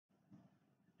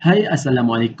Hi,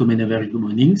 Assalamualaikum and a very good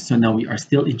morning. So now we are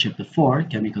still in chapter 4,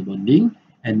 chemical bonding,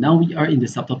 and now we are in the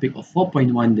subtopic of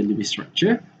 4.1, the Lewis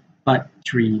structure, part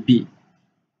 3b.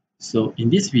 So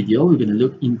in this video, we're going to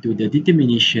look into the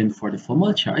determination for the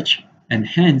formal charge, and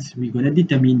hence we're going to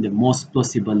determine the most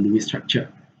plausible Lewis structure,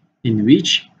 in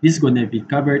which this is going to be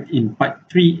covered in part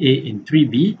 3a and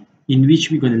 3b, in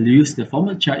which we're going to use the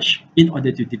formal charge in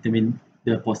order to determine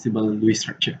the possible Lewis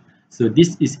structure. So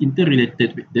this is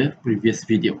interrelated with the previous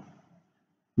video.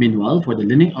 Meanwhile, for the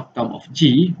learning outcome of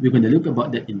G, we're going to look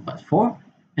about that in part 4,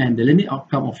 and the learning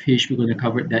outcome of H, we're going to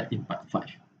cover that in part 5.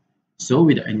 So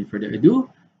without any further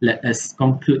ado, let us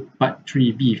conclude part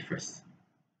 3b first.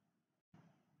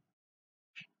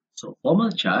 So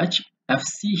formal charge,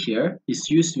 Fc here, is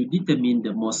used to determine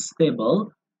the most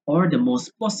stable or the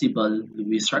most plausible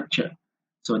Lewis structure.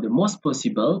 So the most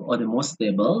plausible or the most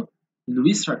stable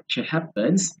Lewis structure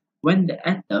happens when the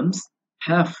atoms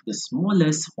have the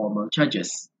smallest formal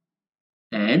charges.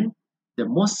 And the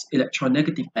most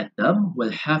electronegative atom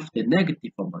will have the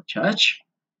negative formal charge,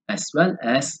 as well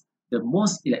as the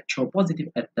most electropositive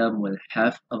atom will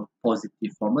have a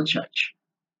positive formal charge.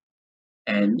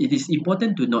 And it is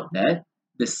important to note that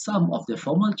the sum of the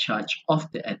formal charge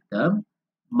of the atom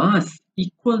must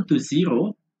equal to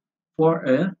 0 for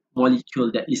a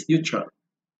molecule that is neutral.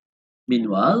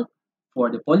 Meanwhile, for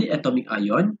the polyatomic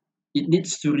ion, it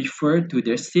needs to refer to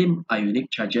the same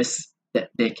ionic charges that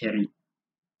they carry.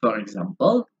 For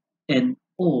example,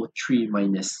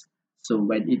 NO3-. So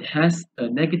when it has a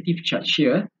negative charge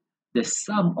here, the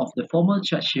sum of the formal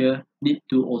charge here need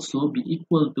to also be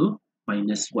equal to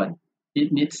 -1.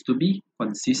 It needs to be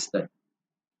consistent.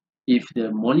 If the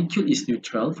molecule is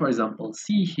neutral, for example,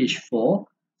 CH4,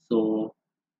 so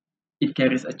it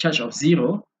carries a charge of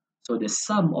 0, so the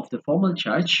sum of the formal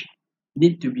charge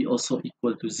need to be also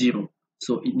equal to 0.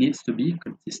 So it needs to be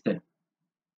consistent.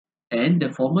 And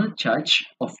the formal charge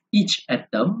of each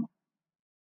atom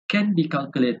can be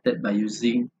calculated by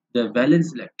using the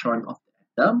valence electron of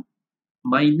the atom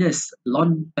minus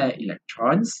lone pair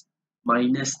electrons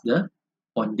minus the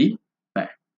bonding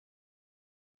pair.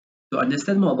 To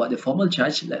understand more about the formal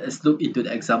charge, let us look into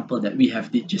the example that we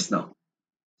have did just now.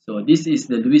 So this is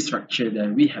the Lewis structure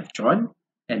that we have drawn,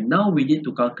 and now we need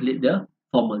to calculate the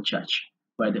formal charge,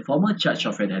 where the formal charge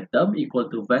of an atom equal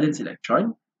to valence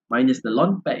electron minus the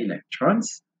lone pair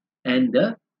electrons and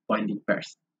the bonding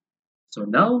pairs. So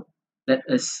now let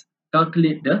us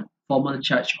calculate the formal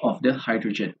charge of the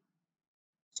hydrogen.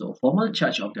 So formal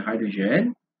charge of the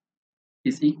hydrogen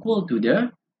is equal to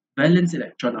the valence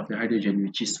electron of the hydrogen,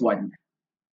 which is 1.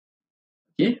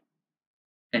 Okay,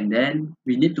 and then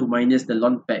we need to minus the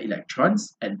lone pair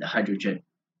electrons at the hydrogen.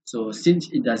 So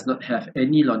since it does not have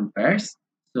any lone pairs,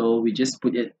 so we just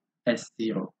put it as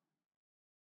 0.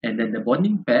 And then the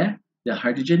bonding pair, the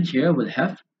hydrogen here will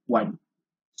have 1,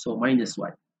 so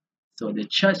 -1. So the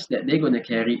charge that they're going to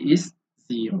carry is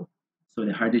 0. So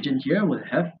the hydrogen here will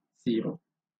have 0.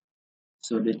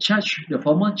 So the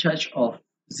formal charge of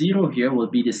 0 here will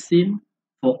be the same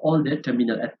for all the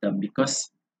terminal atom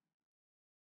because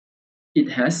it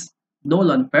has no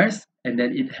lone pairs and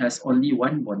then it has only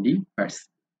one bonding pairs.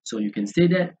 So you can say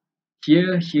that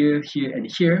here, here, here, and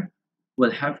here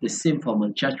will have the same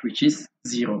formal charge, which is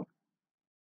 0.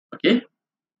 Okay?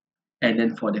 And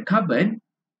then for the carbon,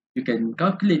 you can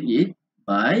calculate it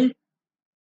by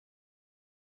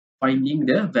finding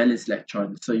the valence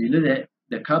electron. So you know that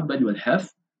the carbon will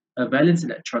have a valence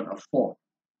electron of 4.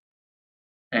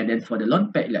 And then for the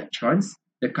lone pair electrons,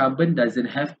 the carbon doesn't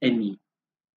have any.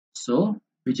 So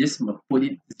we just put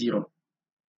it 0.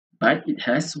 But it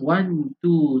has 1,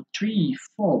 2, 3,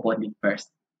 4 bonding pairs.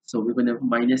 So we're going to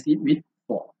minus it with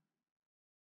 4.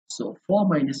 So 4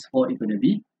 minus 4 is going to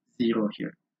be 0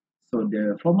 here. So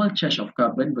the formal charge of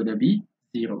carbon going to be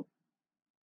 0.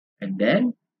 And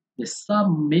then the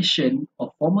summation of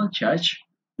formal charge,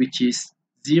 which is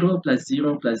 0 plus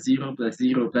 0 plus 0 plus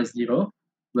 0 plus 0,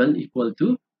 will equal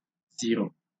to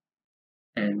 0.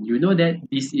 And you know that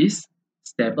this is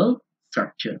stable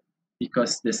structure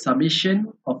because the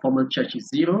summation of formal charge is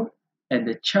 0 and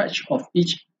the charge of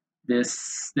each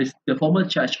the formal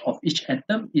charge of each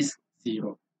atom is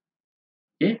 0.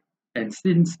 Okay, and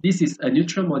since this is a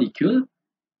neutral molecule,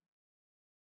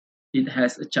 it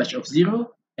has a charge of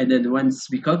 0, and then once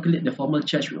we calculate the formal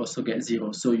charge, we also get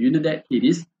 0. So you know that it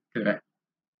is correct.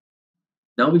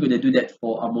 Now we're going to do that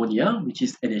for ammonia, which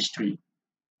is NH3.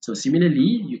 So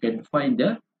similarly, you can find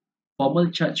the formal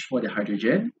charge for the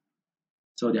hydrogen.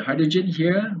 So the hydrogen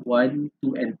here, 1,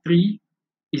 2, and 3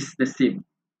 is the same.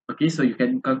 Okay, so you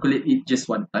can calculate it just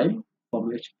one time,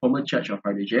 formal charge of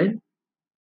hydrogen.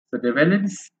 So the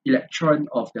valence electron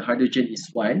of the hydrogen is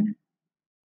 1,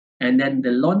 and then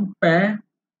the lone pair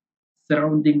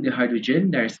surrounding the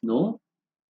hydrogen, there's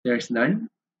none,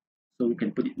 so we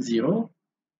can put it 0.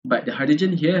 But the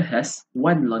hydrogen here has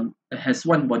one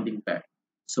bonding pair,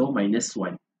 so minus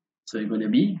 1. So it's going to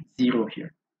be 0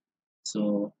 here.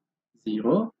 So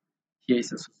 0, here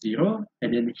is also 0,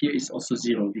 and then here is also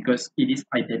 0 because it is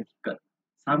identical.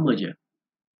 Sama je.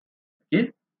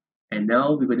 Okay, and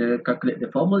now we're going to calculate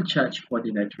the formal charge for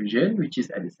the nitrogen, which is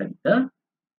at the center.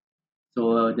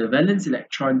 So the valence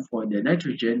electron for the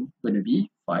nitrogen going to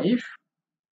be 5,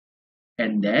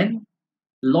 and then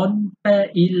lone pair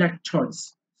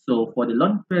electrons. So for the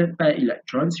lone pair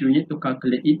electrons, you need to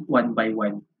calculate it one by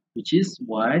one, which is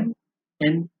 1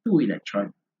 and 2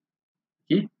 electron.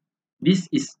 Okay, this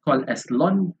is called as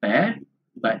lone pair,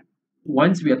 but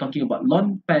once we are talking about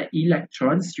lone pair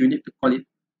electrons, you need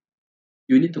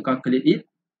to calculate it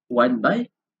one by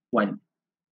one,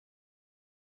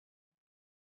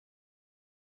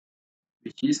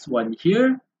 which is one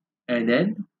here and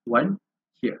then one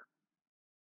here.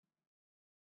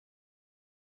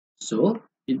 So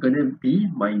it's gonna be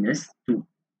minus 2.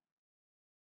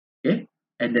 Okay,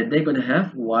 and then they're gonna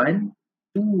have 1,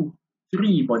 2,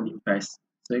 3 bonding pairs.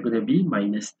 So it's gonna be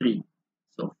minus 3.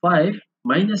 So 5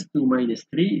 minus 2 minus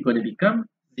 3 is gonna become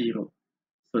 0.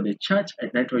 So the charge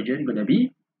at nitrogen is gonna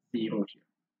be 0 here.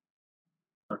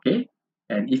 Okay,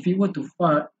 and if we were to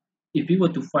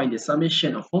find the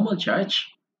summation of formal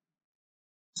charge,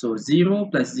 so 0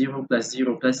 plus 0 plus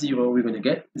 0 plus 0, we're going to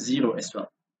get 0 as well.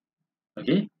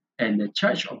 Okay, and the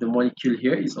charge of the molecule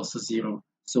here is also 0.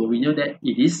 So we know that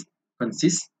it is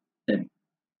consistent.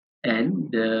 And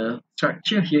the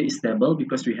structure here is stable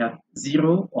because we have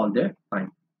 0 all the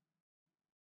time.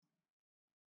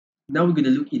 Now we're going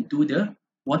to look into the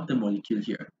water molecule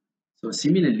here. So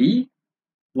similarly,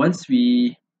 once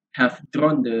we have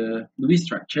drawn the Lewis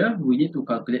structure, we need to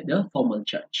calculate the formal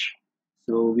charge.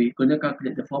 So we're going to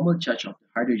calculate the formal charge of the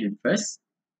hydrogen first.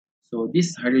 So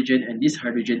this hydrogen and this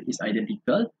hydrogen is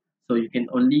identical. So you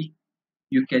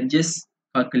can just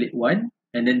calculate one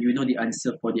and then you know the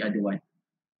answer for the other one.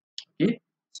 Okay,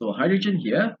 so hydrogen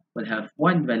here will have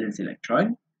one valence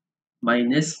electron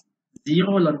minus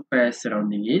 0 lone pair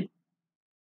surrounding it,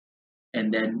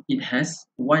 and then it has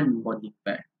one bonding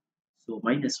pair, so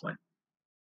minus 1.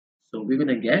 So we're going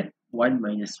to get 1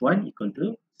 minus 1 equal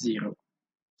to 0.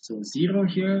 So 0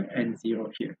 here and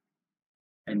 0 here.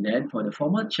 And then for the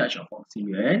formal charge of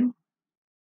oxygen,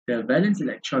 the valence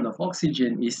electron of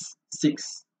oxygen is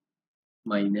 6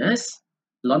 minus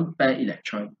lone pair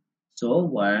electron. So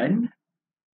 1,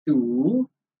 2,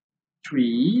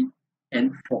 3,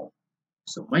 and 4.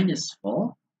 So minus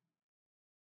 4.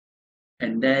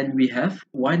 And then we have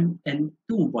 1 and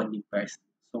 2 bonding pairs.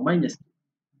 So minus 2.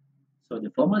 So the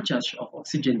formal charge of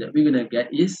oxygen that we're going to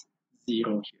get is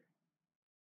 0 here.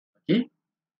 Okay.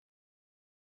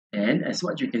 And as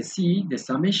what you can see, the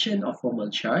summation of formal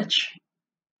charge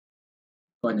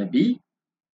gonna be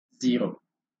 0.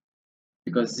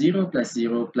 Because 0 plus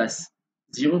 0 plus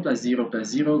 0 plus 0 plus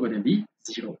 0 gonna be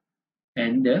 0.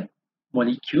 And the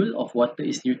molecule of water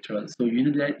is neutral. So you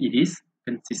know that it is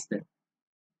consistent.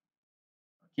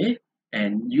 Okay.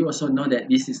 And you also know that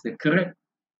this is the correct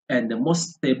and the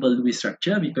most stable Lewis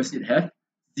structure because it has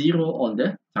 0 all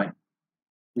the time,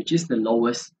 which is the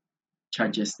lowest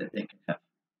charges that they can have.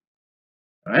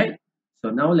 Alright, so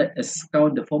now let us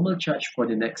count the formal charge for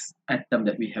the next atom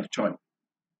that we have drawn.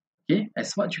 Okay,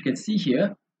 as what you can see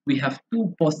here, we have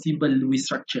two possible Lewis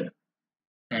structure,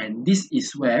 and this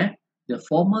is where the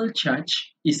formal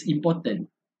charge is important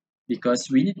because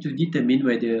we need to determine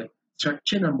whether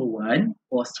structure number 1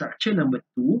 or structure number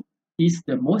 2 is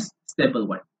the most stable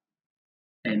one,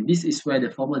 and this is where the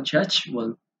formal charge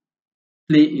will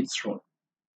play its role.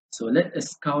 So let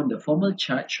us count the formal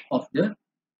charge of the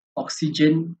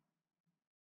oxygen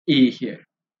A here.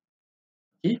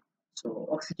 Okay, so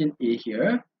oxygen A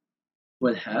here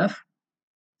will have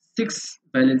 6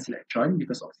 valence electron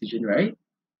because oxygen, right?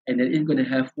 And then it's going to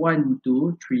have 1,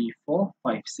 2, 3, 4,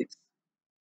 5, 6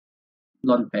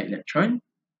 lone pair electron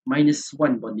minus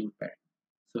 1 bonding pair.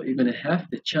 So it's going to have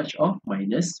the charge of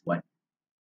minus 1.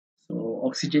 So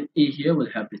oxygen A here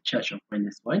will have the charge of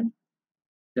minus 1.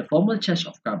 The formal charge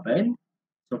of carbon,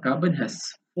 so carbon has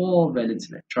 4 valence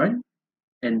electron,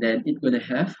 and then it's going to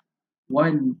have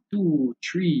 1, 2,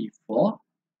 3, 4.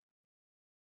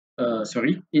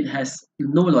 It has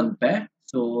no lone pair,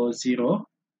 so 0.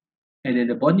 And then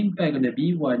the bonding pair going to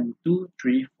be 1, 2,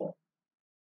 3, 4.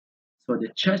 So the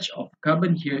charge of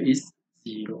carbon here is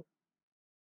 0.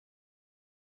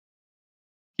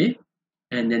 Okay,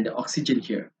 and then the oxygen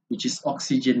here, which is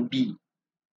oxygen B.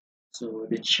 So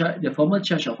the formal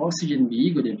charge of oxygen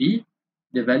B going to be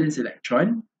the valence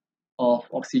electron of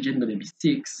oxygen going to be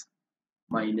 6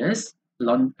 minus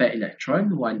lone pair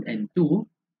electron 1 and 2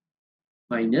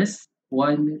 minus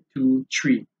 1, 2,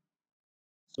 3.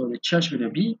 So the charge going to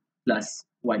be plus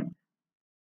 1.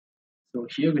 So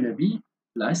here going to be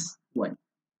plus 1.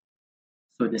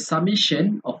 So the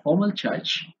summation of formal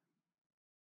charge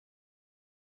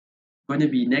going to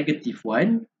be negative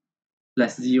 1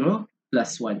 plus 0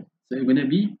 plus 1. So it's going to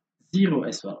be 0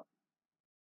 as well.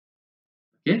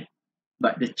 Okay,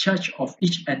 but the charge of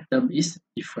each atom is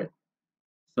different.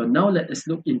 So now let us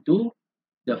look into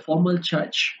the formal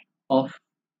charge of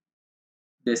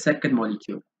the second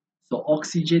molecule. So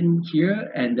oxygen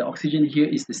here and the oxygen here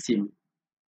is the same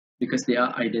because they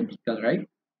are identical, right?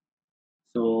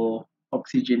 So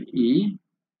oxygen A,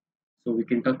 so we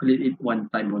can calculate it one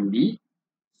time only.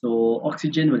 So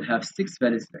oxygen will have 6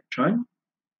 valence electron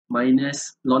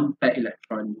minus lone pair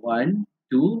electron 1,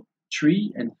 2,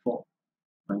 3, and 4.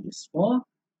 Minus 4,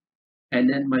 and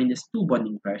then minus 2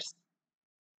 bonding pairs.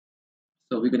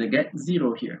 So we're going to get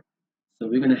 0 here. So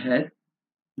we're going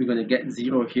to get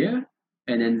 0 here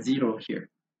and then 0 here.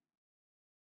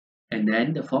 And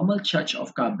then the formal charge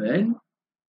of carbon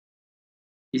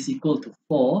is equal to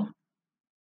 4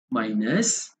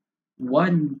 minus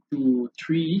 1, 2,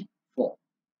 3, 4.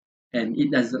 And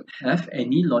it doesn't have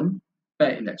any lone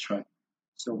pair electron.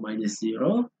 So minus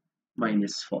 0,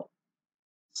 minus 4.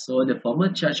 So the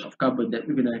formal charge of carbon that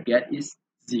we're going to get is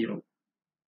 0.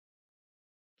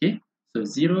 Okay, so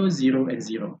 0, 0, and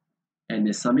 0. And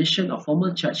the summation of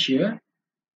formal charge here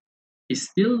is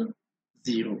still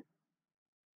 0,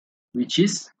 which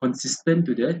is consistent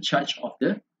to the charge of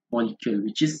the molecule,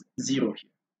 which is 0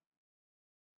 here.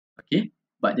 Okay,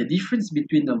 but the difference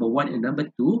between number 1 and number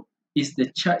 2 is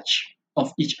the charge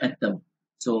of each atom.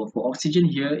 So for oxygen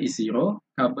here is 0,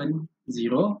 carbon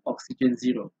 0, oxygen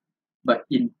 0. But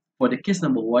for the case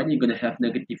number 1, you're going to have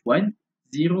negative 1,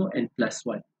 0, and plus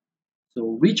 1. So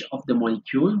which of the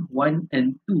molecule 1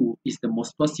 and 2 is the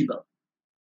most plausible?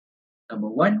 Number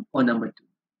 1 or number 2?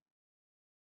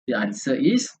 The answer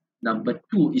is number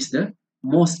 2 is the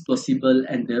most plausible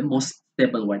and the most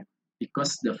stable one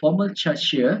because the formal charge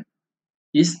here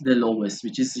is the lowest,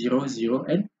 which is 0, 0,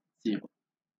 and 0.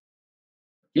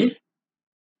 Okay,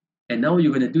 and now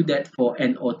you're going to do that for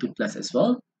NO2 plus as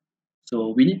well.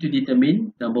 So we need to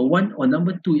determine number 1 or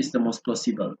number 2 is the most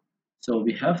plausible. So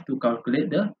we have to calculate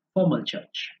the formal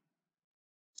charge.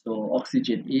 So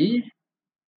oxygen A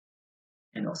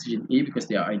and oxygen A because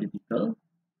they are identical.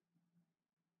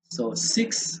 So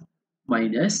 6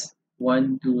 minus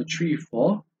 1, 2, 3,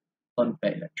 4 lone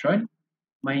pair electron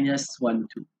minus 1,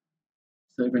 2.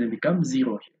 So it's going to become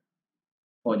 0 here.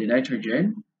 For the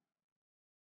nitrogen,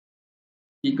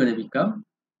 it's going to become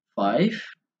 5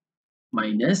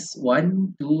 minus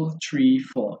 1, 2, 3,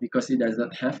 4 because it does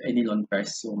not have any lone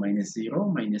pairs. So minus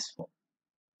 0, minus 4.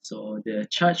 So the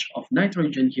charge of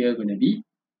nitrogen here going to be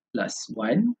plus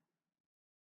 1.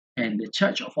 And the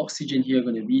charge of oxygen here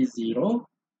going to be 0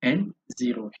 and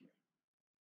 0 here.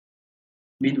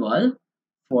 Meanwhile,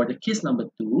 for the case number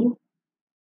 2,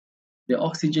 the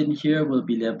oxygen here will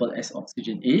be labeled as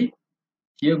oxygen A.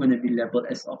 Here going to be labeled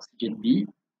as oxygen B.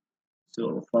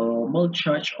 So formal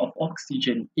charge of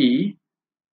oxygen A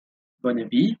going to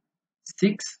be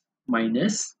 6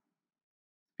 minus,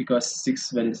 because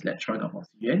 6 valence electron of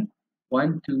oxygen,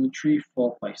 1, 2, 3,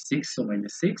 4, 5, 6, so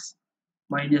minus 6,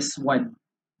 minus 1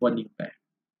 bonding pair.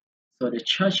 So the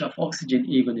charge of oxygen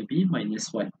A going to be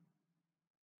minus 1.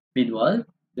 Meanwhile,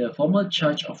 the formal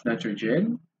charge of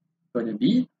nitrogen going to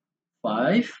be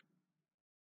 5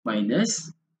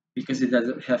 minus, because it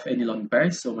doesn't have any lone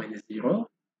pairs, so minus 0,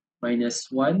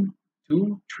 minus 1,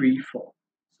 2, 3, 4.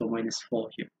 So minus 4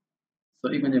 here.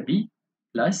 So it's going to be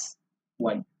plus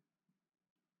 1.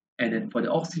 And then for the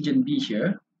oxygen B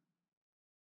here,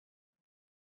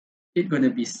 it's going to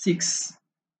be 6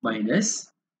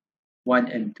 minus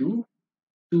 1 and 2,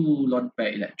 2 lone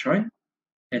pair electron,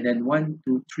 and then 1,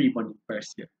 2, 3 bonding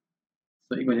pairs here.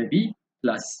 So it's going to be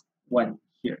plus 1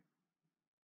 here.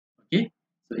 Okay,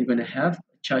 so you're going to have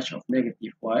a charge of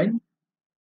negative 1,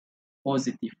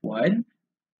 positive 1,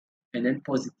 and then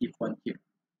positive 1 here.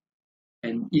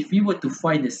 And if we were to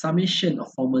find the summation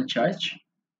of formal charge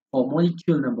for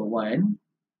molecule number 1,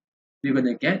 we're going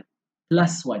to get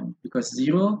plus 1 because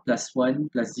 0 plus 1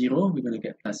 plus 0, we're going to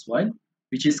get plus 1,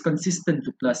 which is consistent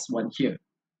to plus 1 here.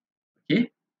 Okay,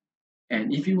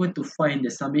 and if we were to find the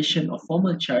summation of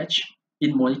formal charge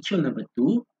in molecule number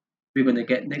 2, we're going to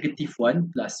get negative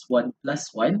 1 plus 1 plus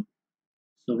 1.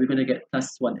 So we're going to get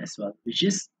plus 1 as well, which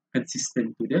is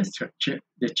consistent to the structure,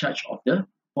 the charge of the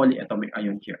polyatomic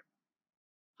ion here.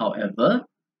 However,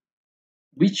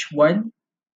 which one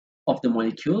of the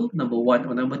molecule, number 1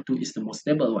 or number 2, is the most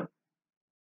stable one?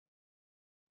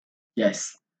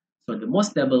 Yes. So the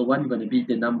most stable one going to be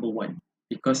the number 1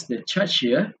 because the charge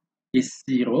here is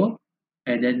 0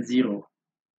 and then 0.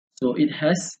 So it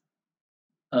has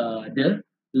the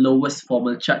lowest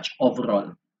formal charge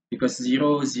overall because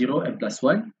 0, 0 and plus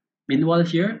 1. Meanwhile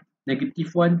here,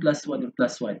 negative 1 plus 1 and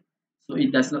plus 1. So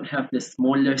it does not have the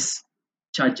smallest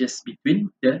charges between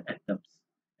the atoms.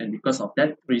 And because of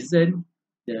that reason,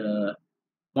 the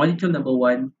molecule number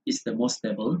 1 is the most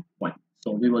stable one.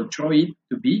 So we will draw it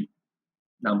to be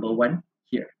number 1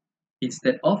 here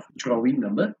instead of drawing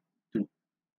number 2.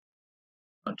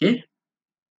 Okay,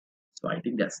 so I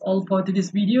think that's all for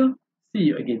today's video. See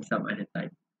you again some other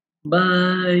time.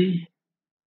 Bye.